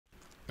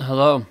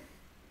Hello.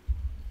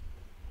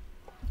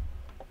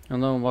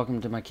 Hello and welcome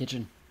to my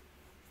kitchen.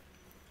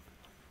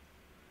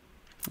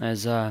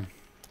 As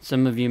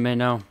some of you may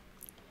know,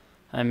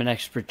 I'm an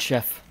expert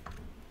chef.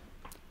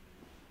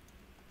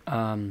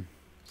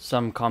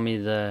 Some call me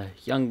the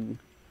young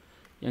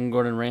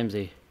Gordon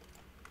Ramsay.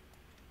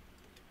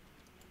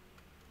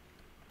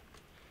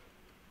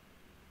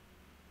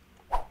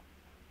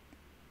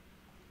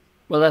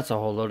 Well, that's a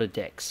whole load of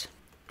dicks.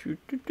 Is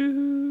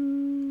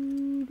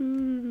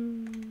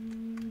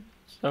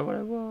that what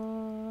I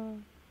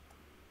want?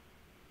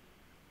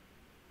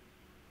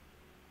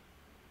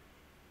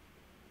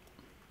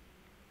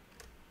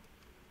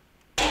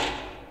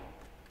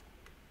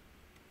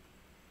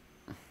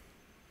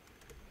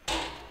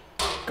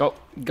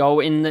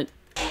 Go in the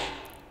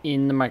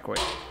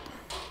microwave.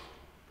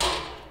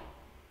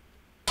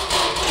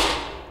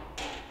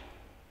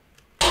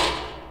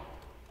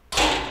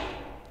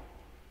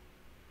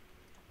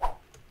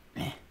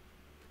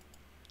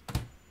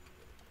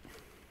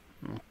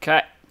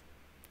 Okay.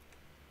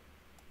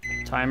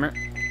 Timer.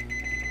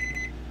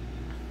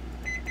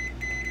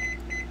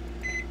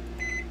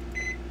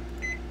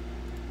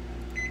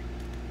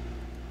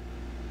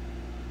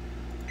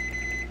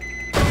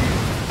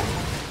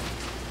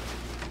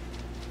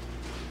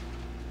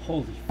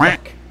 Holy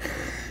fuck.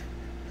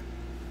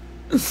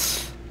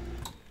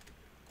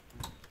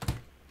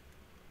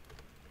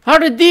 How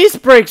did these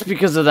breaks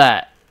because of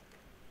that?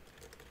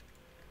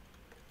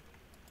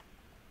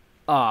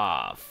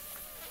 Ah, fuck.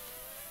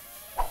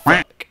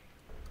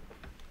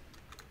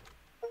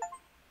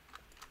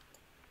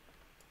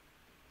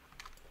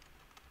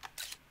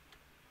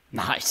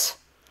 Nice.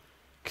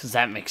 Because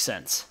that makes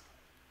sense.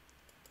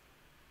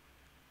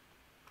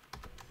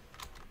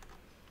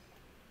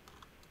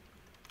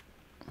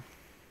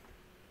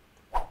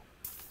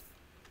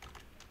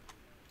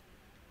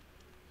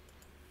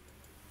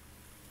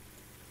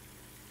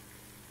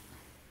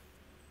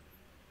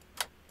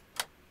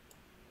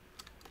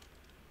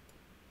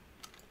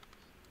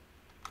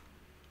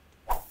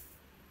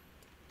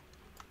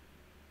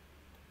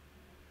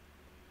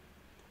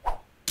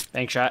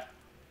 Thanks, shot.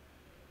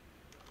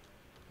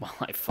 Well,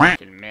 I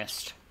fucking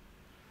missed.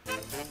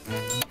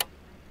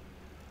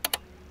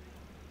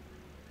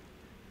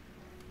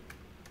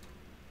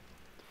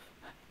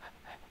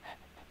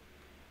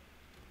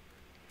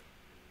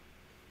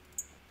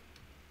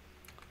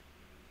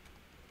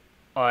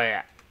 Oh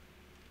yeah.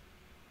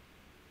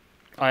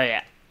 Oh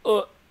yeah.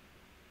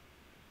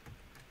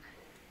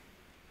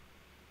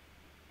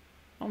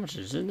 How much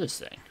is in this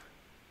thing?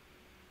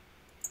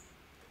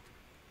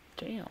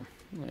 Damn,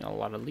 we got a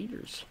lot of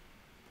liters.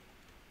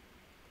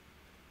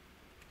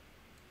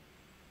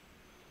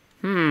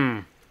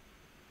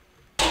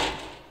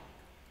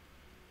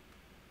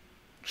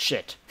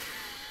 Shit.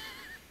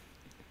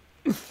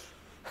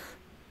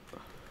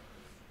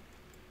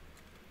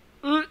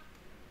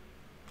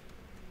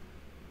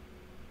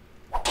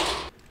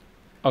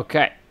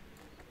 Okay.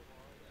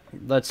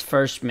 Let's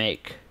first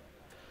make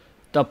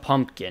the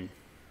pumpkin.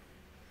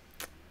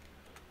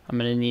 I'm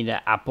gonna need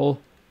an apple,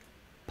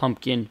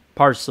 pumpkin,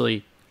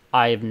 parsley,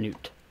 eye of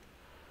newt.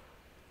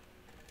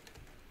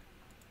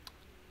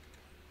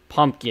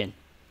 Pumpkin.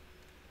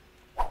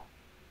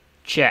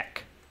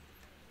 Check.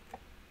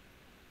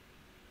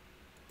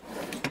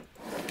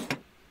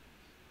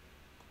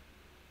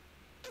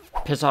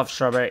 Piss off,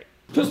 strawberry.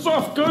 Piss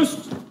off,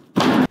 ghost!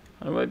 How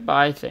do I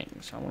buy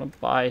things? I want to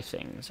buy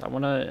things. I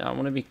want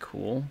to be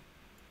cool.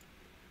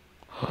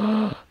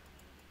 I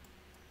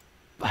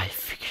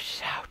figured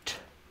it out.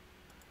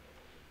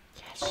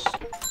 Yes.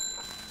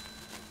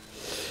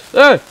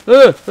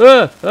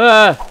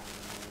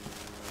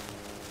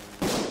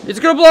 It's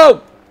gonna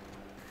blow!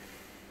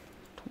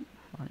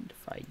 Don't mind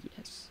if I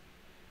yes.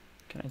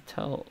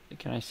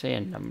 Can I say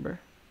a number?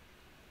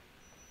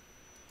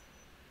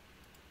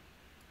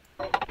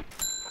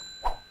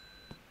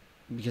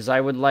 Because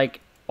I would like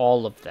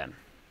all of them.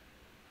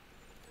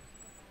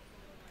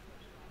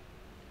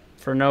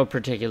 For no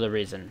particular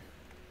reason.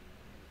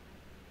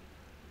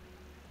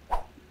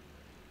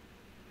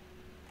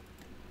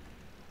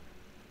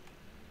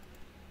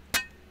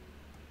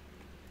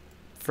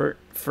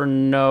 For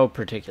no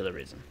particular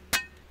reason.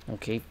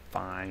 Okay,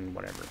 fine,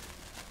 whatever.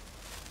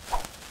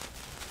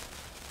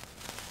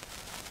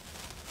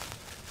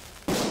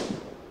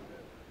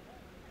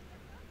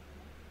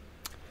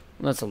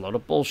 That's a load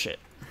of bullshit.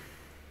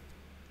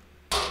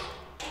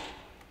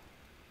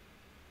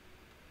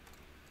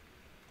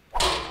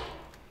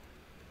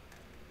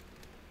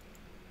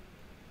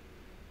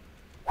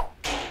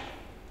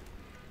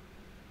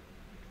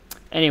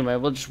 Anyway,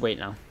 we'll just wait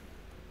now.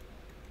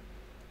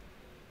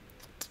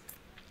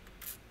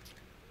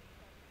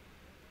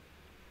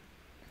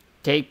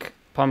 Take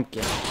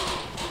pumpkin.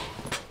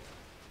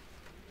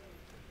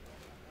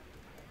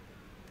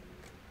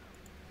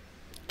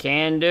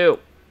 Can do.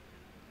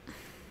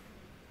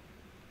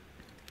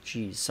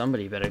 Jeez,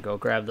 somebody better go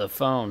grab the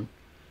phone.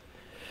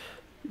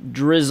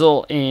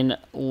 Drizzle in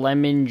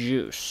lemon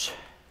juice.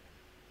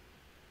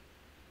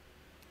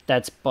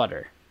 That's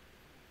butter.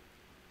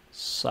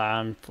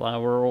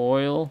 Sunflower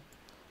oil.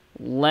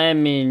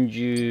 Lemon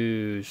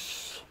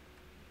juice.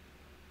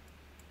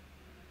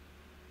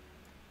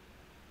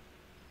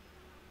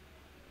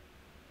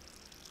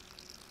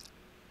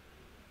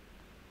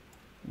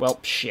 Well,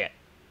 shit.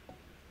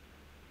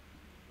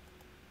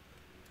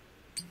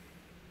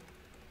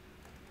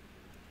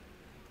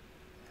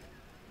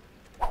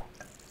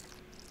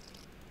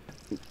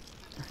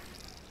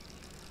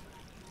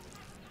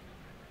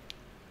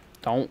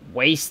 Don't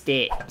waste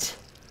it.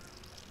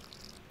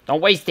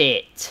 Don't waste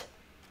it.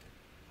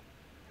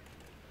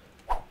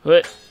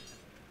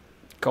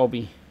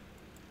 Kobe.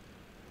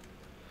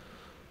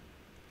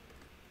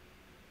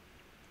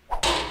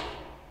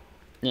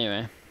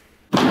 Anyway.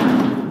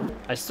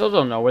 I still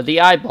don't know where the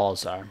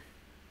eyeballs are.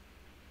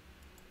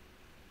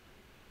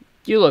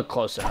 You look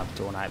close enough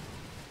to an eyeball.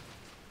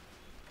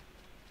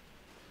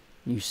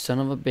 You son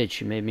of a bitch,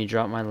 you made me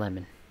drop my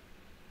lemon.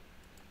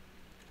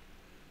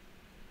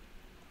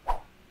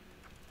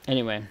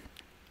 Anyway,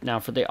 now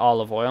for the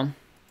olive oil.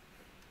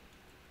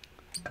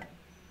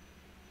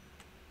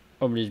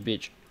 Over this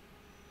bitch.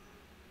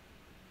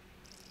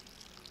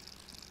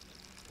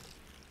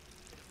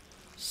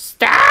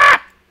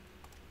 Stop!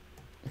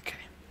 Okay.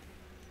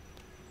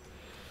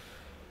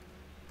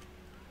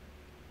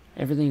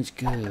 Everything's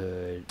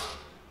good.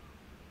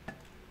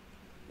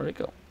 Where'd it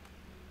go?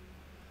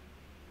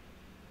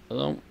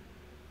 Hello?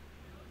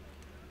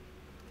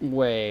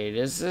 Wait,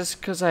 is this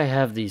because I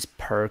have these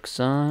perks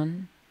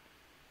on?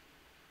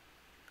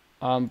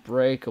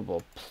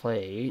 Unbreakable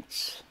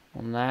plates.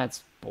 Well,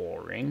 that's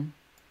boring.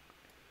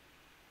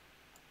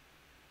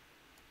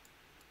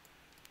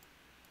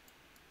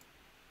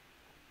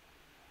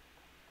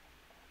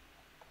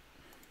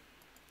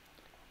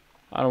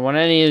 I don't want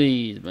any of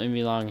these.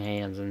 Maybe long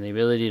hands and the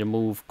ability to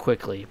move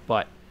quickly,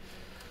 but...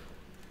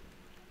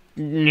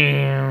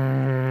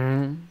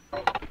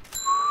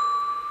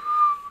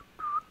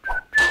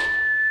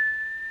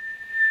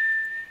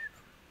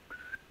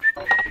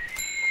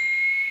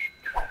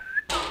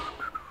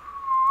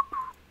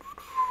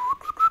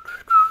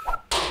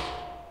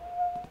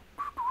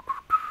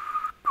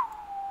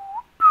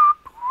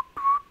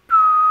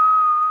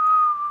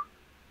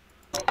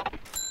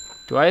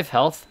 Do I have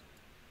health?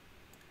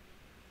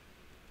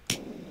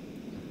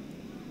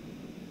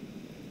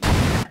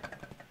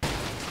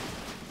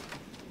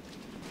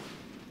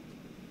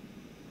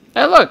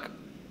 Hey, look!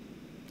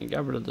 You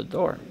got rid of the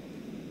door.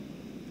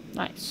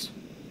 Nice.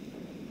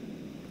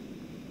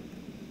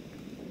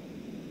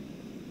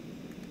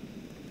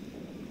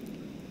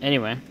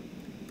 Anyway.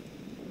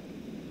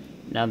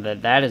 Now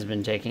that that has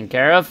been taken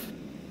care of.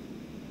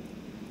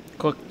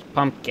 Cooked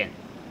pumpkin.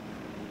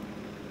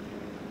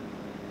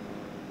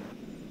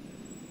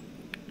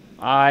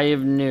 Eye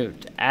of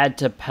Newt. Add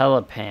to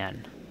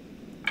Pelipan.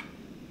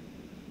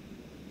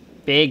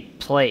 Big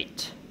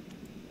plate.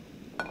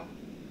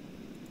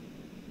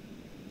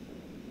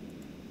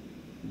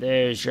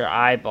 There's your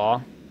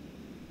eyeball.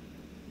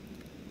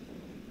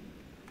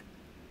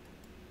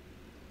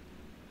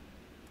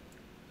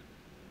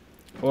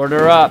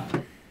 Order up.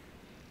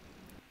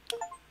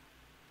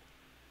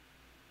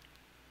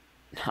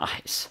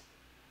 Nice.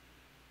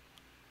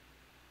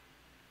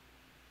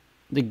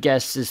 The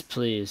guest is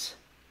pleased.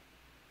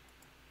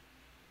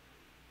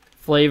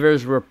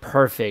 Flavors were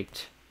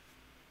perfect.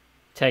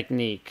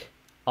 Technique.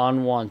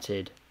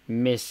 Unwanted.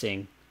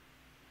 Missing.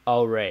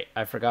 Oh, right.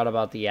 I forgot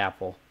about the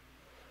apple.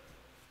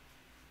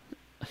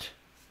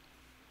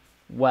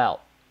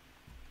 Well.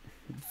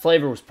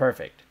 Flavor was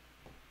perfect.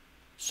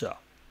 So.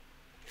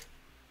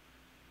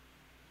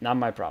 Not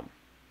my problem.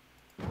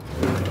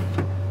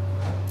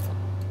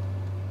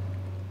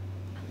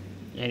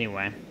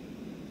 Anyway.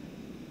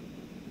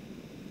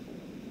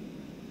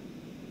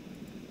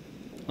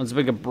 Let's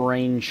make a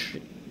brain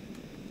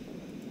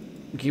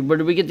Okay, where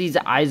do we get these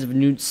eyes of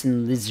newts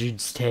and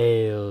lizards'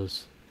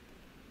 tails?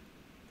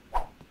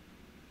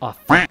 Oh,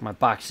 fuck, my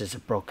boxes are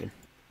broken.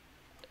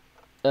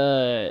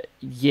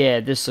 Yeah,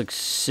 this looks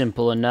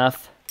simple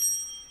enough.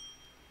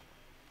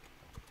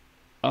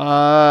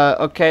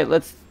 Okay,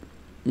 let's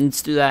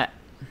do that.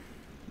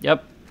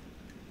 Yep.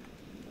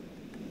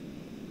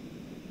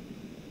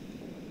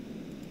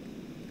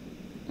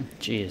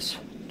 Jeez,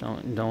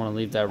 don't want to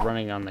leave that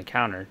running on the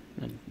counter.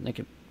 They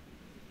could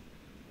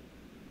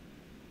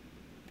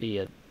be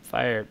a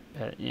fire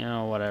pet, you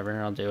know, whatever.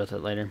 I'll deal with it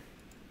later.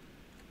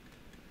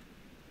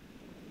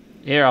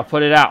 Here, I'll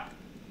put it out.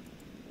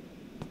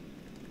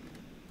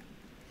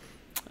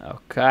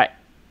 Okay.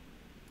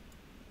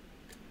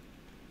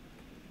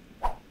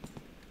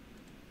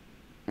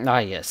 Ah,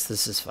 yes,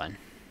 this is fun.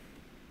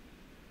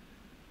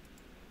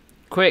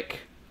 Quick.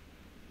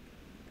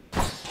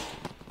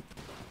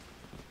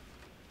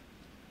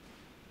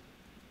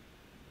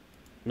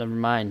 Never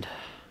mind.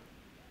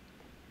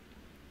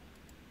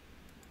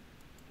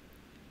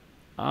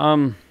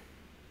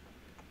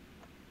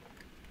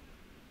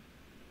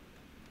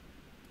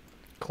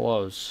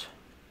 Close.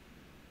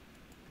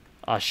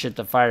 Oh shit,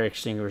 the fire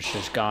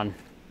extinguisher's gone.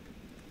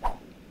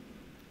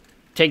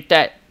 Take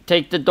that.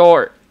 Take the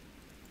door.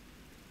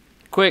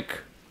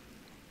 Quick.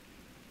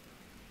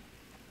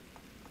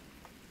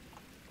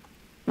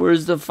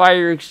 Where's the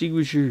fire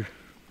extinguisher?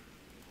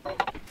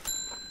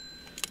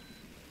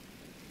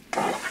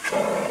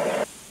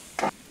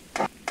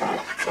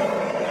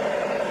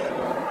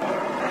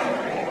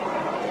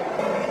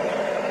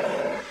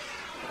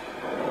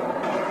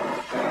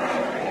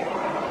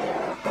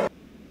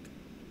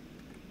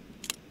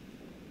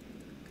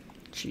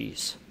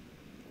 Jeez.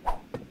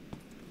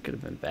 Could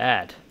have been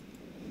bad.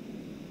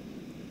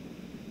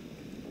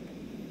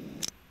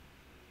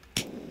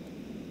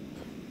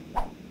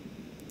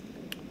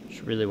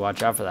 Should really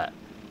watch out for that.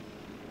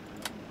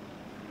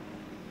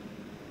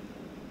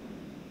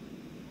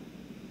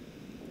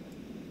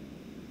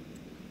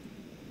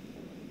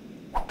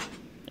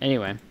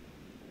 Anyway.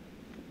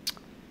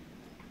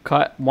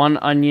 Cut 1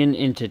 onion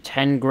into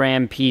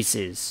 10-gram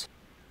pieces.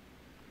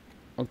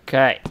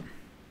 Okay.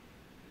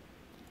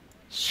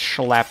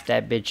 Slap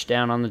that bitch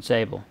down on the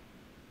table.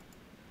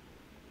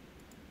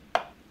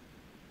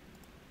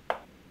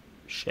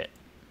 Shit.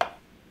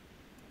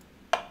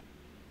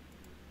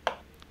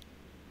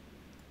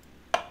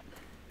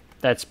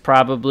 That's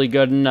probably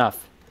good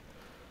enough.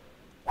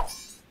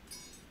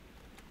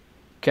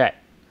 Okay.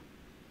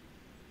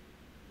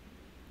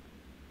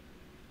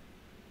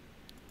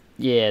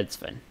 Yeah, it's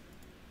fine.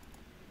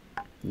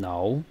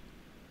 No.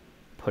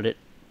 Put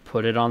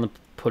it on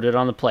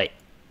the plate.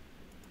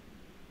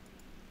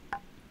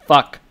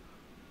 Fuck.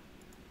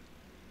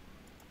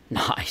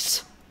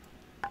 Nice.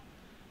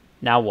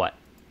 Now what?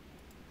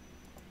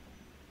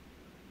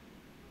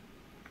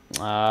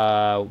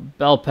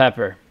 Bell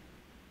pepper.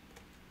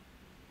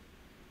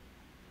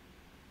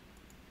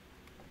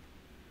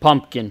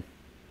 Pumpkin.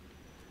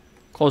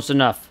 Close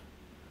enough.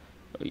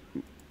 You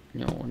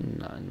know,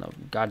 in the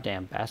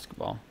goddamn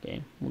basketball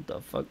game. What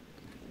the fuck?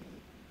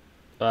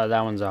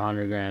 That one's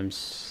 100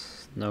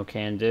 grams. No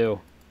can do.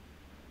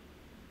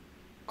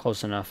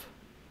 Close enough.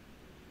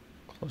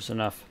 Close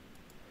enough.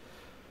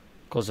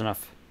 Close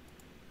enough.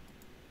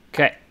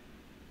 Okay.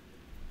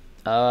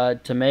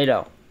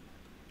 Tomato.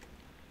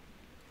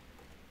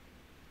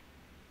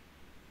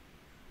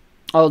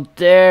 Oh,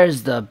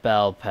 there's the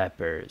bell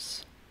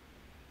peppers.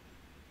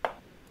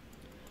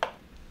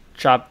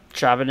 Chop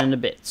it into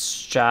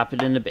bits. Chop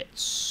it into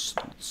bits.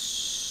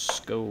 Let's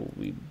go,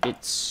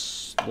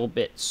 bits, little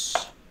bits.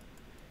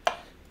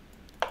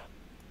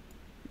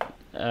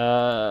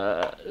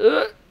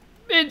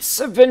 Bits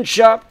have been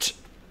chopped.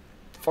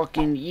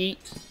 Fucking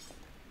yeet.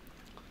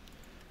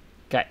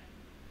 Okay.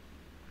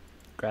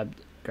 Grab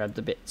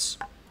the bits.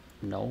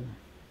 No.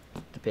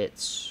 The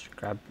bits.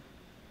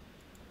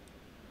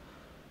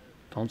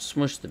 Don't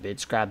smush the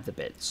bits, grab the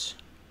bits.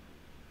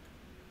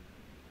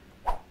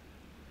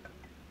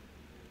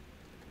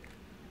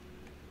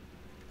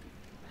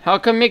 How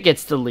come it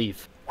gets to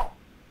leave?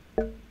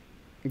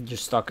 You're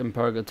just stuck in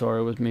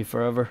purgatory with me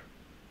forever.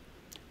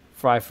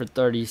 Fry for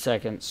 30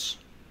 seconds.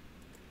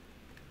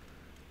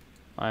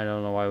 I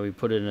don't know why we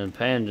put it in a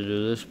pan to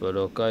do this, but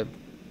okay.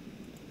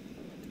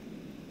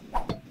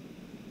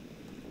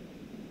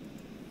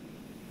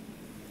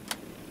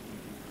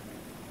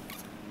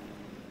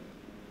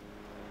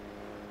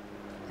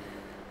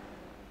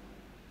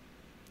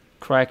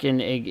 Crack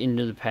an egg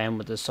into the pan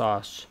with the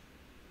sauce.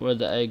 Where are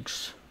the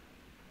eggs?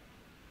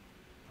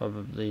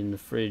 Probably in the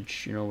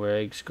fridge, you know where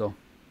eggs go.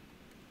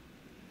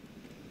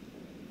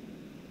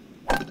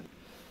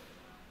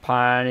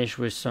 Garnish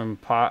with some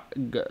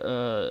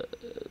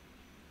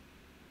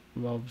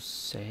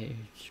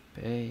sage,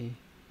 bay,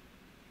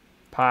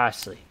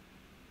 parsley.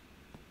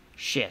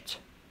 Shit.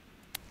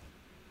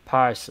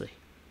 Parsley.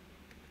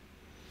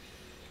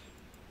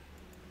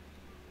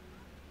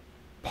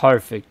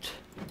 Perfect.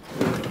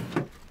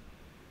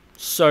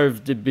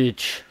 Serve the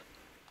bitch.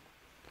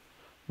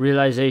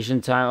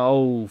 Realization time.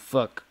 Oh,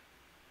 fuck.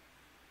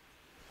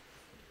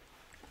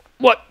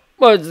 What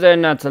was there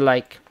not to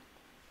like?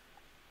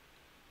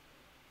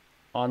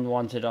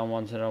 Unwanted,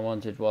 unwanted,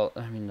 unwanted. Well,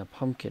 I mean, the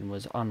pumpkin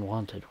was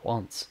unwanted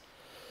once.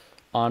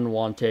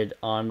 Unwanted,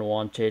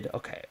 unwanted.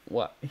 Okay,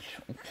 what?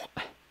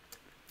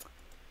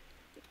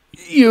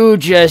 You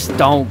just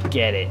don't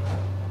get it.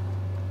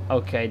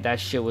 Okay,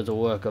 that shit was a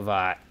work of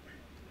art.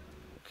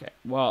 Okay,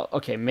 well,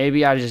 okay,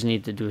 maybe I just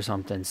need to do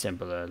something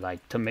simpler,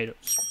 like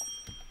tomatoes.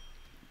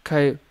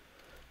 Okay,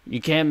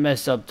 you can't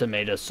mess up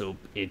tomato soup.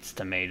 It's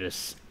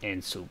tomatoes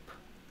and soup.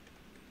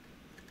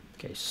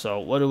 Okay, so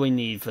what do we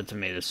need for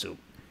tomato soup?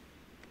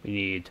 We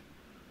need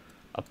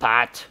a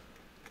pot.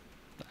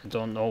 I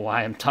don't know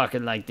why I'm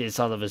talking like this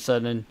all of a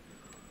sudden.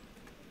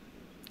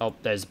 Oh,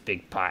 there's a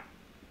big pot.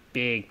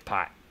 Big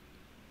pot.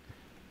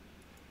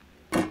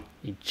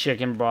 Need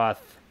chicken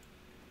broth.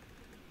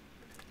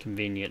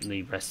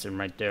 Conveniently resting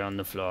right there on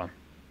the floor.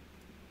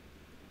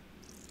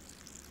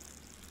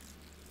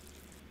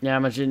 Yeah, how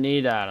much you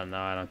need? I don't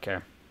know. I don't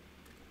care.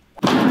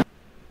 Let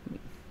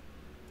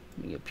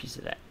me get a piece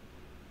of that.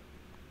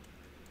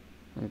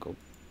 I'm gonna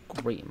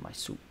go great in my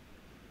soup.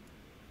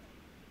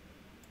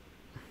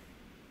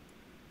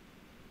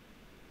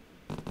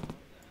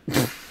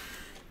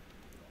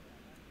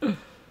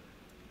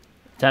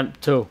 Temp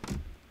 2.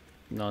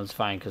 No, it's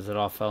fine because it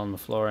all fell on the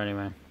floor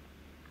anyway.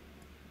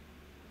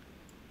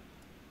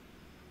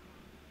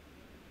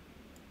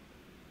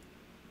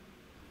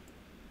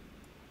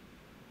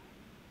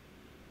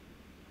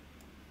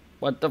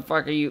 What the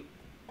fuck are you?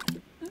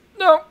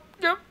 No!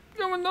 Yep,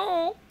 go in the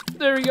hole.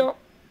 There we go.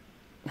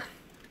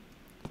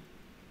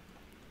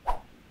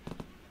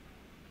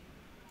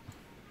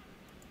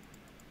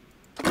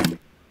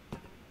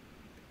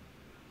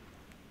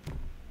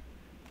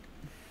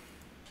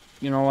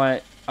 You know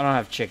what? I don't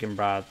have chicken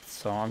broth,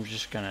 so I'm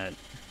just gonna...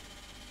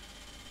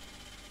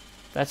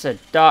 That's a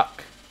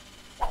duck.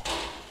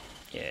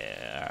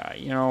 Yeah,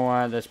 you know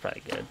what? That's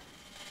probably good.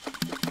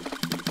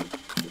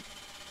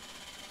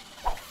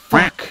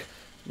 Fuck!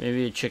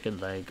 Maybe a chicken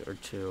leg or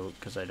two,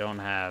 because I don't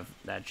have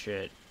that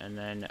shit. And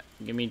then,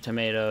 give me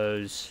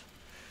tomatoes.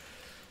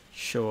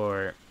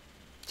 Sure.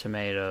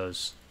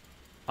 Tomatoes.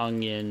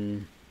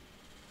 Onion.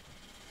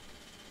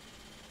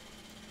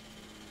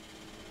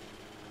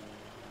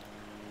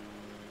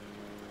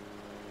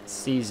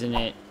 Season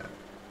it.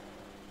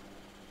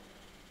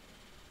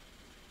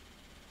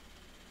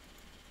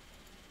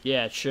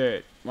 Yeah,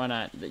 sure. Why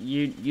not?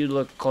 You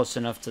look close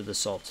enough to the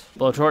salt.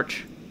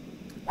 Blowtorch.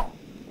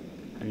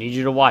 I need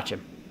you to watch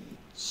him.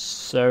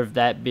 Serve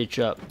that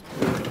bitch up.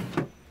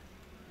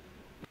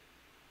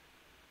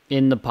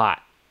 In the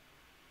pot.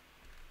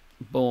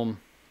 Boom.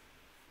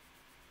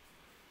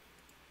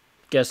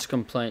 Guest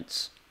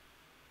complaints.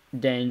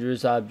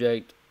 Dangerous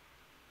object.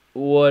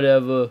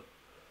 Whatever.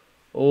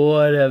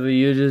 Whatever,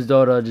 you just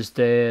don't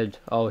understand.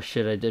 Oh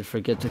shit, I did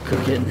forget to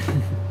cook it.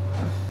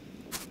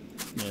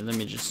 Yeah, let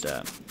me just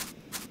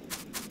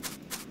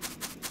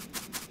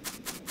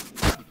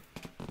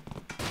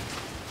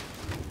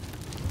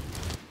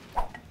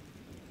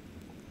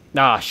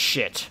Ah,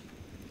 shit.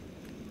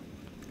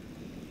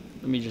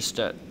 Let me just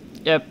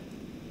yep.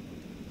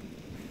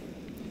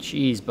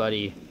 Jeez,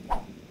 buddy.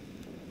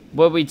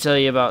 What'd we tell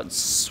you about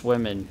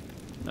swimming?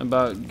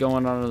 About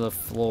going onto the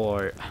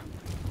floor?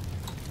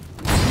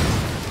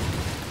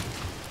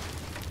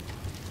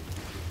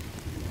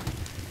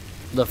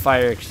 The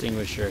fire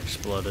extinguisher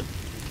exploded.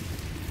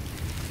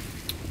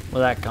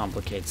 Well, that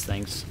complicates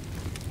things.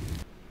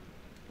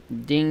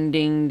 Ding,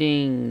 ding,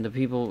 ding. The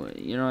people,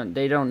 you know,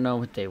 they don't know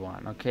what they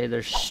want, okay?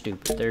 They're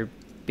stupid. They're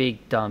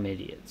big, dumb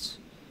idiots.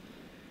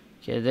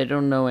 Okay, they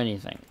don't know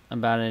anything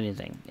about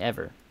anything,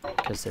 ever.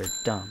 Because they're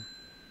dumb.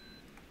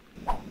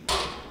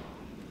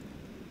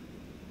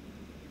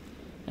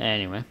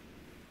 Anyway.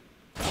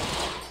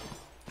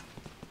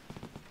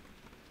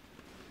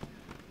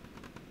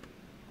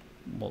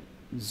 Well,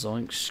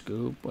 zoink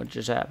scoop, what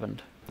just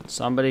happened?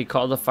 Somebody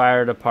called the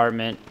fire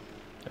department,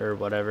 or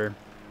whatever.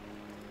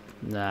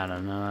 I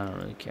don't know, I don't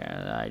really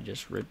care. I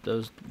just ripped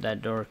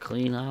that door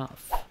clean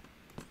off.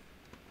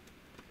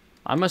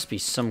 I must be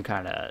some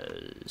kind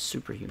of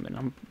superhuman.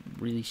 I'm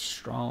really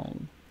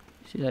strong.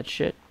 See that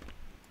shit?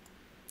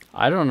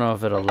 I don't know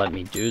if it'll let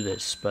me do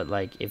this, but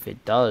like if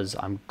it does,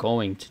 I'm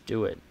going to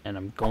do it. And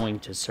I'm going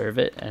to serve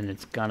it, and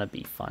it's gonna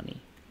be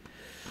funny.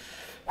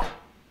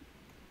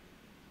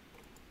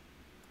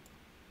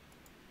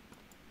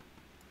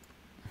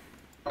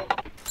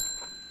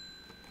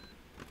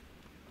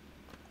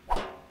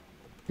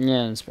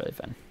 Yeah, it's probably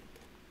fun.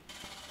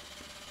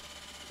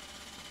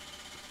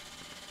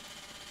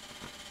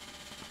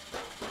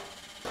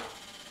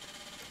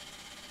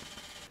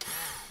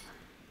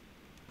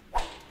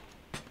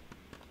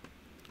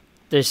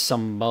 This is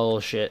some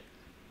bullshit.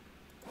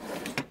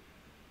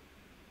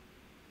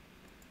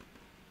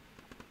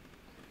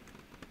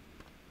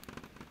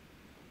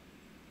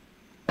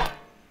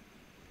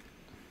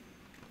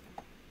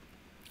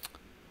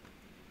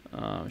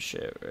 Oh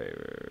shit, right.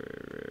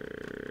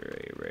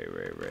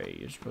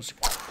 You're supposed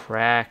to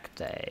crack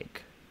the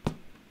egg.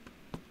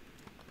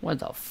 Why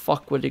the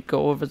fuck would it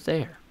go over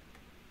there?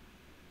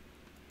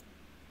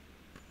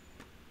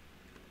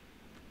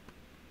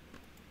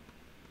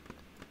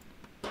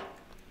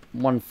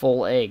 One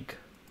full egg.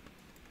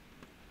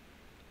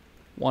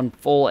 One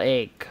full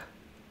egg.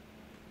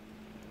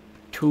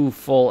 Two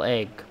full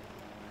egg.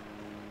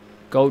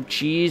 Goat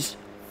cheese?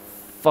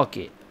 Fuck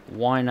it.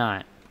 Why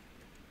not?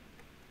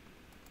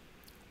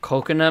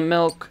 Coconut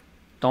milk?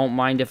 Don't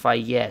mind if I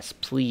yes,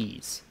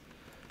 please.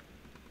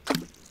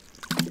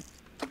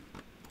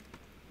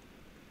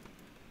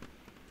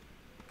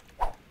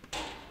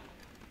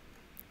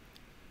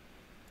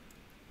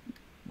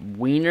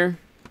 Wiener?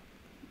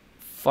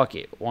 Fuck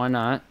it. Why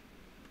not?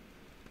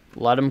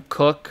 Let them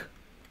cook.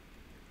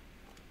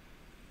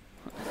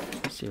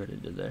 Let's see what I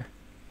did there.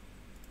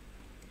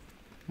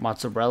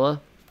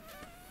 Mozzarella?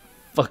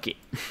 Fuck it.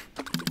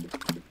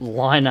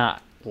 Why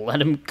not? Let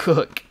them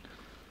cook.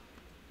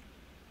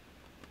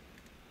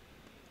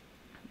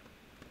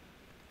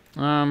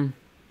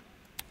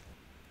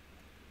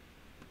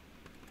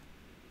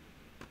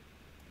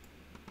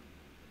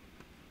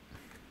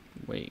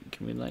 Wait,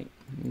 can we like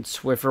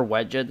Swiffer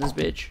wet jet this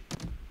bitch?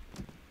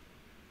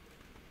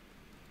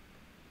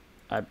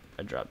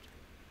 I dropped.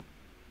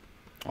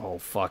 Oh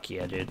fuck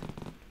yeah, dude.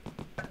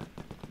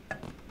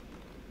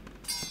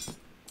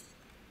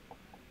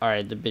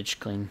 Alright, the bitch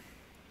clean.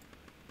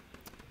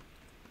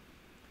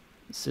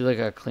 See like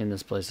how clean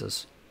this place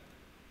is.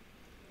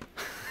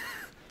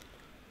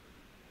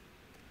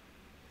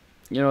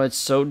 You know, it's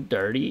so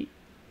dirty.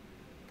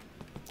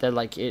 that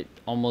like it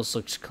almost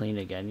looks clean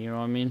again, you know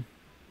what I mean?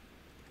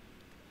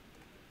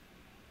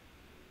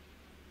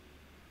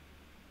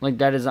 Like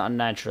that is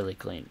unnaturally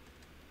clean.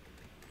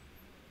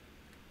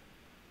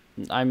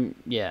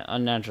 Yeah,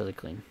 unnaturally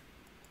clean.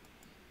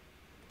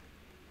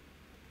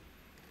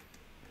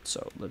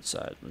 So let's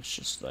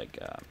just like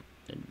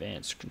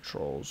advanced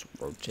controls,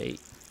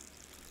 rotate.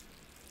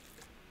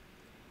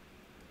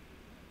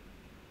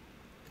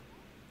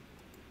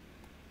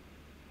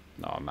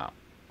 No, I'm out.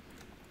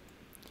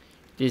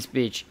 This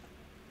bitch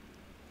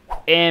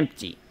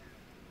empty.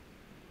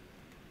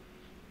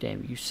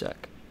 Damn, you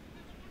suck.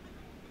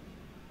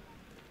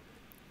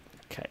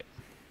 Okay.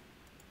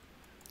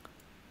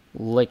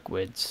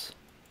 Liquids.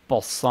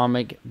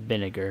 Balsamic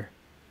vinegar.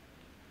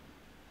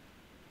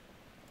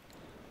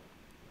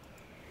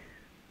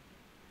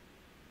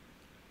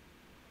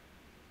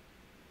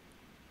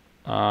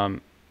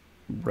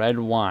 Red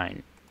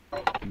wine.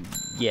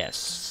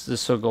 Yes,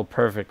 this will go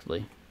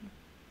perfectly.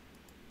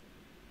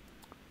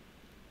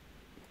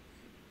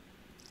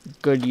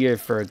 Good year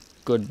for a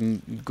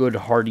good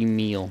hearty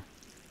meal.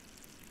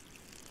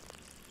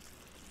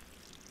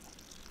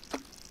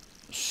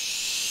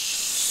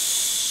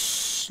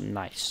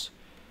 Nice.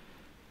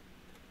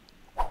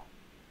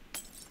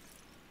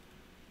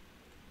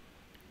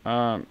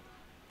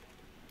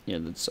 Yeah,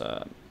 that's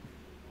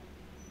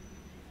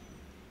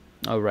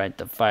oh right,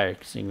 the fire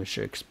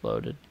extinguisher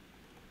exploded.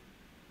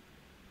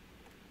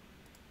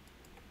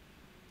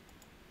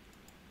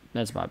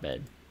 That's my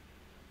bad.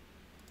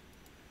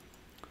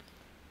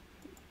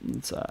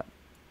 Let's buy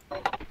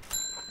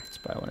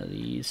one of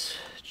these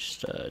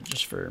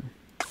just for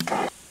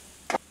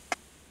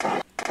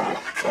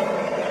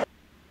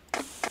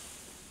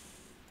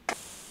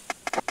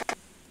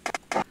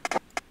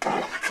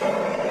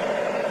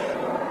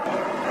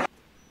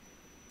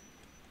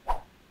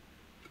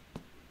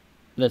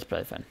that's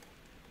probably fine.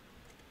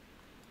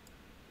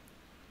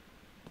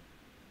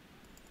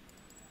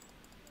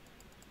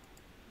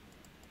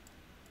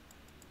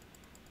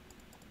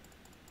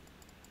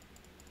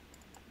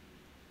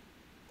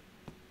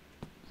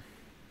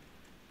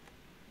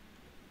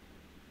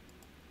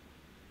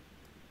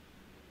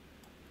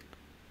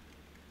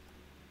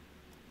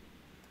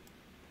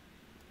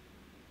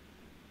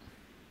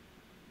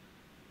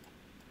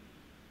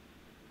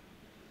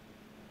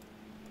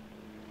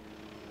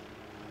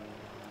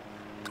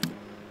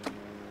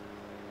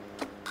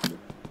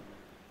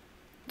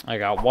 I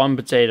got one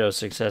potato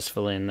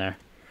successfully in there.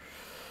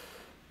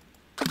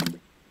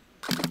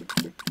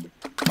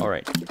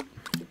 Alright.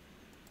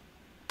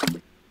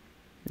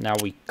 Now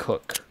we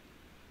cook.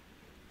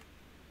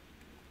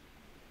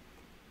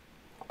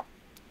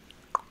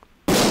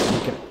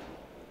 Okay.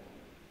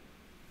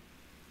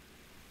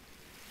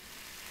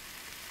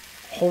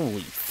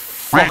 Holy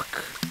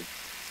fuck.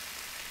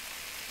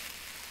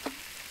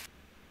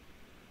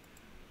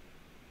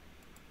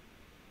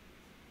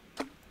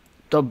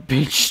 The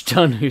bitch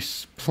done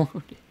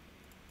exploded.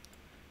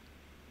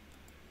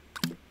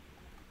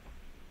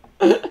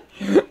 I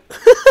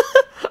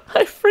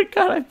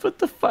forgot I put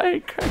the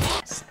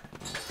firecrackers.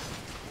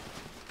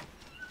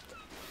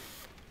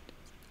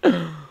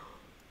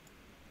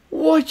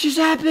 What just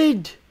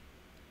happened?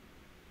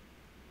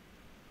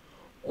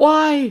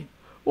 Why?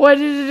 Why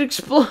did it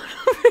explode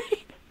on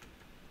me?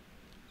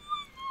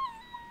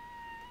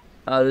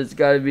 Oh, that's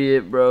gotta be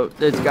it, bro.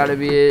 That's gotta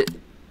be it.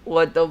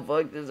 What the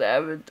fuck just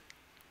happened?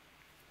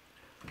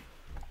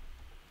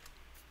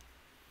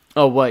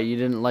 Oh, what? You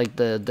didn't like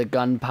the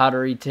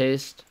gunpowdery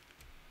taste?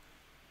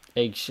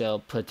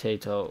 Eggshell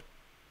potato.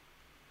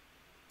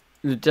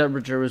 The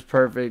temperature was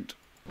perfect.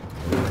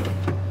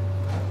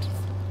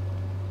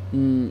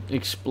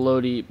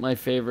 Explodey, my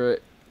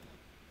favorite.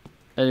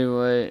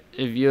 Anyway,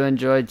 if you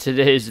enjoyed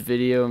today's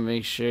video,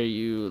 make sure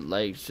you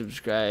like,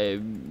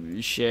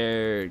 subscribe,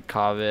 share,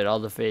 comment, all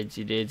the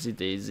fancy dancy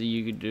things that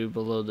you can do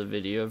below the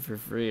video for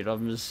free. And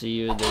I'm gonna see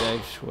you in the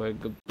next one.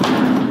 Goodbye.